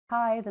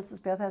Hi, this is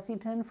Beth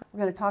Essington. We're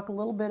going to talk a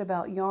little bit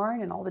about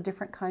yarn and all the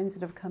different kinds that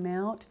have come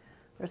out.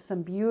 There's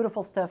some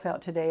beautiful stuff out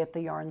today at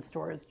the yarn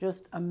stores,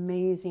 just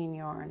amazing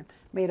yarn,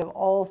 made of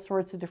all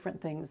sorts of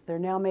different things. They're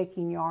now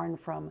making yarn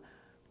from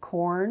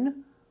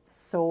corn,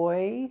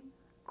 soy,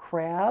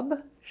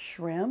 crab,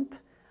 shrimp.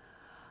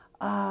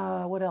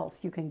 What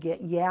else? You can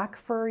get yak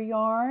fur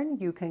yarn.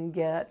 You can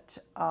get,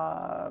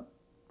 I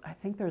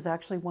think there's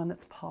actually one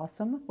that's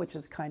possum, which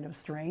is kind of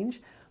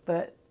strange,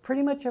 but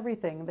pretty much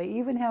everything. They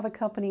even have a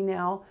company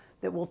now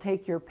that will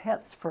take your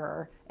pet's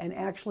fur and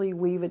actually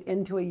weave it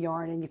into a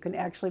yarn, and you can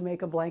actually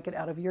make a blanket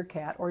out of your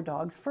cat or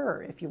dog's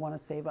fur if you want to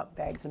save up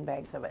bags and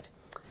bags of it.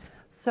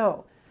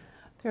 So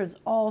there's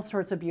all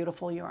sorts of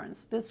beautiful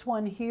yarns. This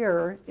one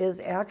here is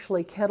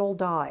actually kettle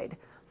dyed.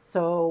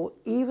 So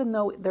even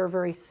though they're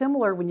very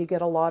similar when you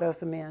get a lot of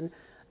them in,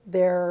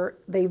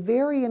 they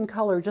vary in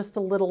color just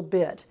a little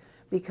bit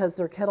because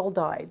they're kettle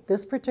dyed.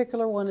 This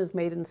particular one is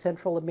made in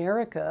Central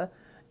America,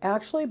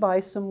 actually by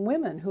some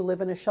women who live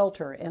in a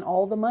shelter, and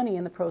all the money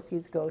and the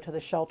proceeds go to the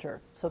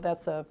shelter. So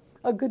that's a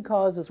good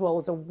cause as well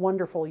as a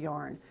wonderful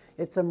yarn.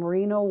 It's a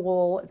merino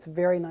wool. It's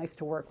very nice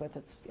to work with.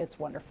 It's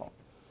wonderful.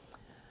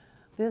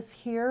 This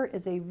here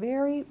is a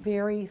very,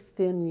 very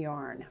thin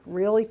yarn,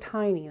 really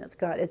tiny, and it's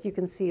got, as you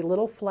can see,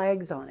 little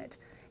flags on it.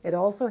 It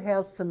also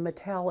has some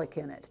metallic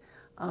in it.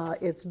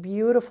 It's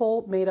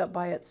beautiful made up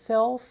by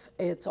itself.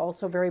 It's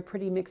also very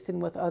pretty mixed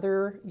in with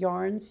other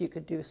yarns. You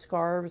could do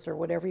scarves or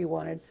whatever you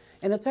wanted.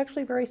 And it's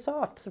actually very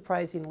soft,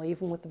 surprisingly,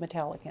 even with the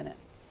metallic in it.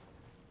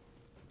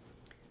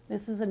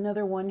 This is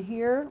another one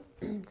here.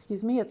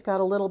 Excuse me. It's got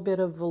a little bit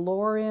of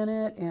velour in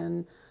it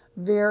and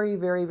very,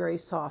 very, very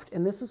soft.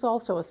 And this is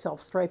also a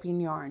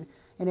self-striping yarn.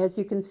 And as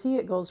you can see,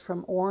 it goes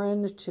from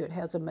orange to, it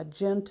has a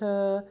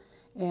magenta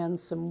and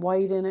some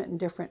white in it in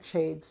different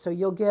shades. So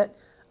you'll get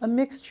a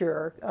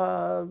mixture,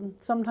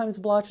 sometimes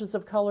blotches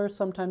of color,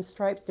 sometimes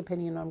stripes,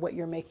 depending on what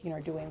you're making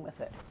or doing with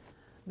it.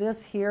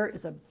 This here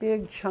is a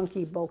big,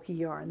 chunky, bulky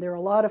yarn. They're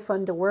a lot of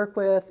fun to work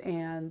with,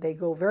 and they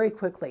go very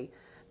quickly.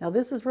 Now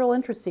this is real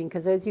interesting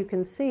because, as you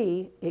can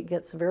see, it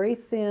gets very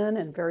thin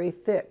and very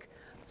thick.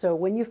 So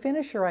when you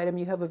finish your item,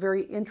 you have a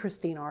very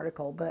interesting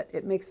article, but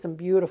it makes some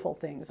beautiful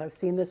things. I've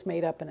seen this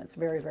made up, and it's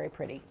very, very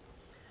pretty.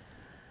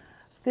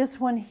 This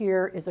one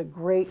here is a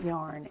great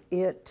yarn.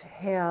 It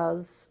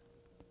has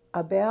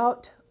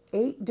about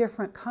 8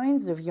 different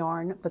kinds of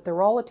yarn, but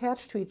they're all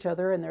attached to each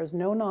other and there's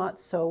no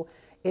knots, so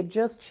it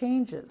just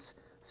changes.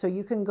 So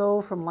you can go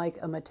from like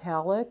a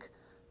metallic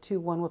to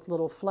one with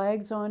little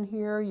flags on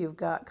here. You've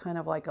got kind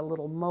of like a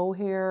little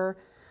mohair.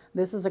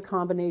 This is a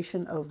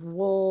combination of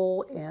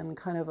wool and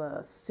kind of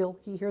a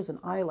silky, here's an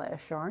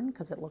eyelash yarn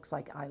because it looks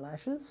like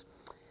eyelashes.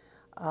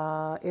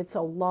 It's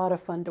a lot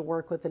of fun to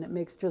work with, and it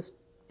makes just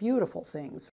beautiful things.